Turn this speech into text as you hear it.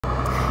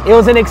It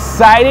was an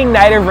exciting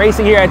night of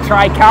racing here at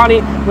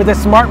Tri-County with a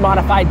Smart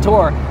Modified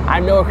Tour.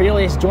 I'm Noah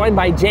Cornelius, joined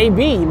by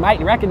JB. You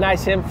might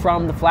recognize him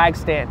from the flag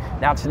stand.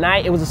 Now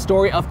tonight, it was a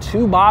story of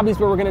two Bobbies,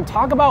 but we're going to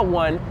talk about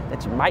one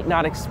that you might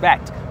not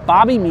expect.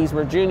 Bobby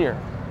Measmer Jr.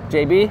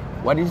 JB,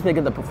 what did you think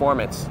of the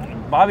performance?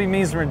 Bobby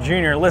Measmer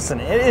Jr.,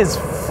 listen, it is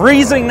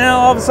freezing now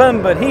all of a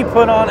sudden, but he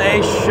put on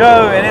a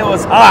show and it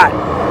was hot.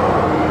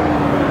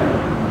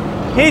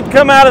 He'd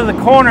come out of the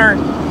corner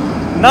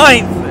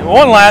ninth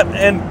one lap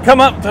and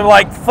come up to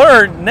like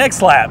third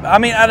next lap. I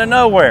mean, out of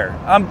nowhere.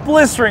 A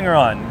blistering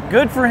run.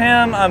 Good for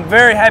him. I'm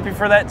very happy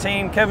for that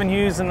team. Kevin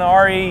Hughes and the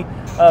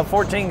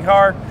RE14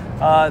 car.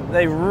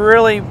 They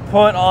really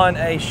put on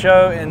a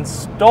show and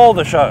stole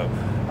the show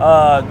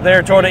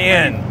there toward the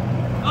end.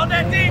 On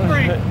that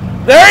debrief.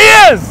 There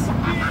he is!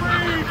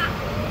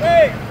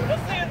 Hey,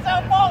 let's see it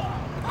South Boston.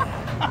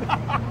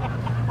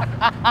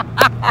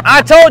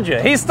 I told you,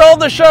 he stole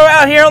the show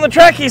out here on the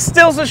track. He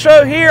steals the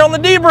show here on the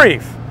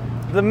debrief.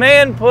 The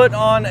man put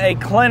on a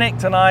clinic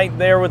tonight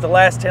there with the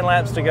last 10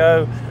 laps to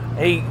go.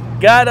 He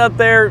got up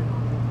there,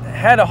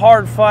 had a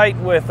hard fight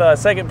with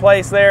second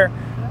place there.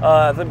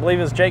 I believe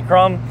it was Jake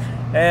Crum.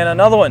 And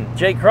another one,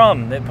 Jake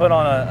Crum, that put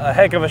on a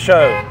heck of a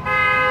show.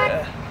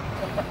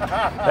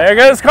 There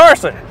goes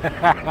Carson.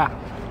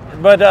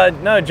 But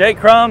no, Jake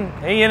Crum,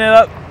 he ended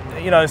up,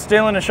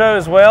 stealing the show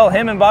as well.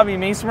 Him and Bobby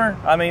Measmer,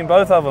 I mean,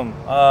 both of them.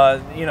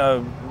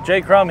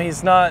 Jake Crum,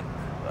 he's not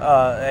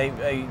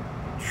a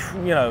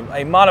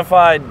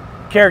modified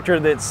character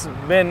that's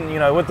been,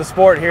 with the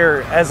sport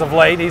here as of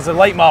late. He's a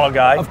late model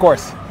guy. Of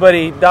course. But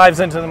he dives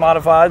into the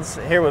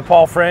modifieds here with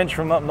Paul French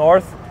from up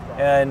north.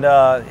 And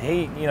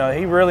he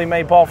really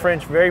made Paul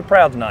French very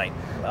proud tonight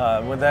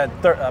with that,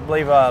 I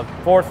believe,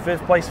 fourth,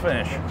 fifth place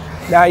finish.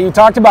 Now, you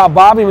talked about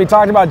Bobby, we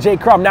talked about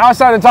Jake Crum. Now it's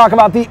time to talk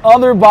about the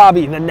other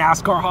Bobby, the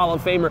NASCAR Hall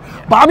of Famer,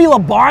 Bobby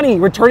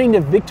Labonte, returning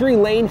to victory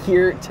lane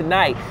here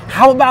tonight.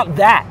 How about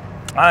that?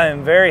 I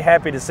am very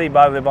happy to see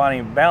Bobby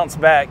Labonte bounce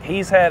back.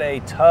 He's had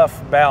a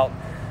tough bout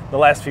the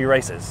last few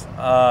races,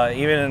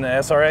 even in the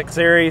SRX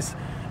series.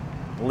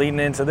 Leading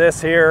into this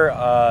here,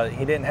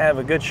 he didn't have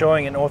a good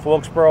showing at North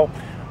Wilkesboro.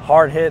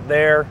 Hard hit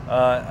there,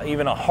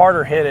 even a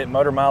harder hit at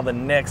Motor Mile the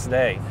next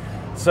day.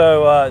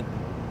 So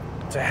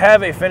to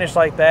have a finish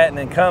like that and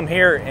then come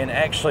here and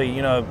actually,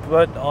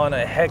 put on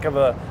a heck of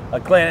a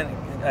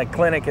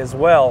clinic as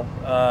well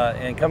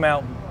and come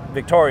out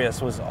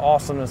victorious was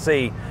awesome to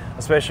see,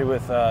 especially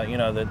with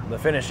the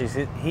finishes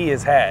he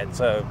has had.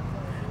 So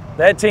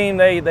that team,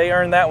 they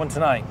earned that one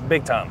tonight,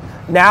 big time.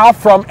 Now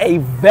from a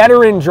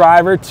veteran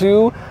driver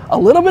to a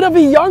little bit of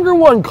a younger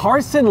one,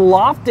 Carson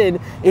Closing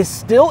is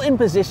still in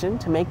position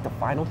to make the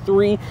final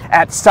three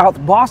at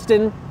South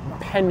Boston,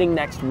 pending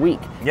next week.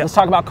 Yep. Let's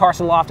talk about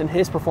Carson Closing,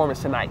 his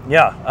performance tonight.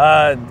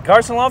 Yeah,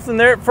 Carson Closing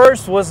there at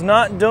first was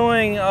not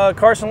doing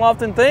Carson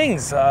Closing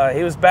things.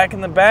 He was back in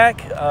the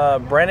back.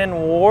 Brandon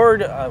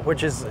Ward,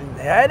 which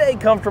had a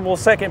comfortable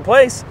second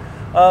place,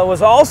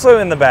 was also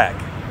in the back.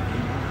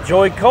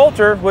 Joey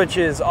Coulter, which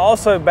is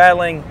also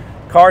battling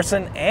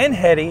Carson and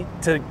Hetty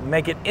to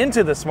make it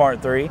into the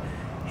Smart 3,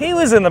 he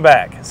was in the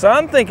back. So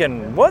I'm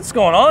thinking, what's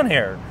going on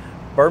here?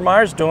 Burt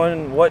Myers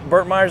doing what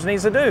Burt Myers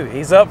needs to do.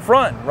 He's up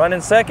front,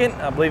 running second.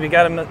 I believe he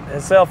got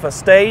himself a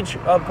stage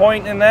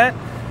point in that.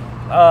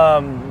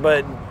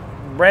 But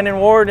Brandon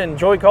Ward and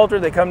Joey Coulter,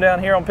 they come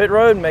down here on pit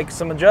road and make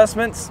some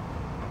adjustments.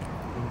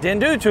 Didn't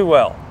do too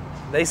well.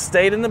 They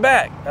stayed in the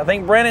back. I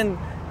think Brandon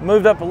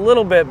moved up a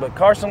little bit, but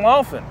Carson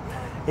Closing,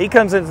 he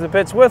comes into the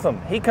pits with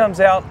him. He comes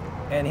out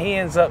and he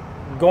ends up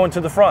going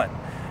to the front.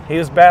 He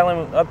was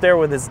battling up there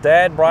with his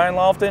dad, Brian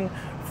Closing,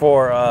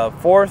 for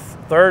fourth,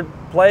 third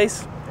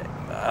place.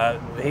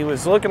 He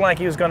was looking like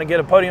he was going to get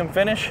a podium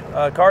finish,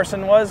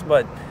 Carson was,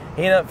 but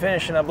he ended up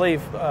finishing, I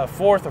believe,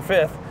 fourth or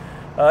fifth,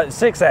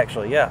 sixth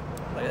actually, yeah.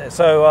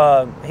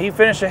 So he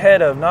finished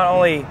ahead of not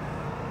only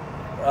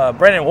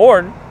Brandon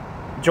Ward,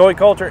 Joey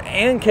Coulter,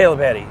 and Caleb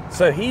Hetty.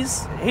 So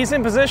he's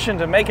in position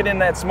to make it in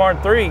that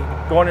Smart 3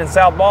 going in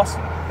South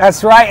Boston.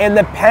 That's right, and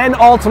the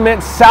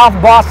penultimate South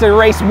Boston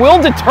race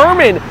will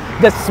determine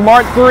the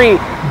Smart 3.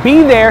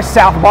 Be there,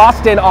 South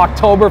Boston,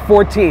 October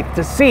 14th,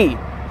 to see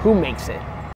who makes it.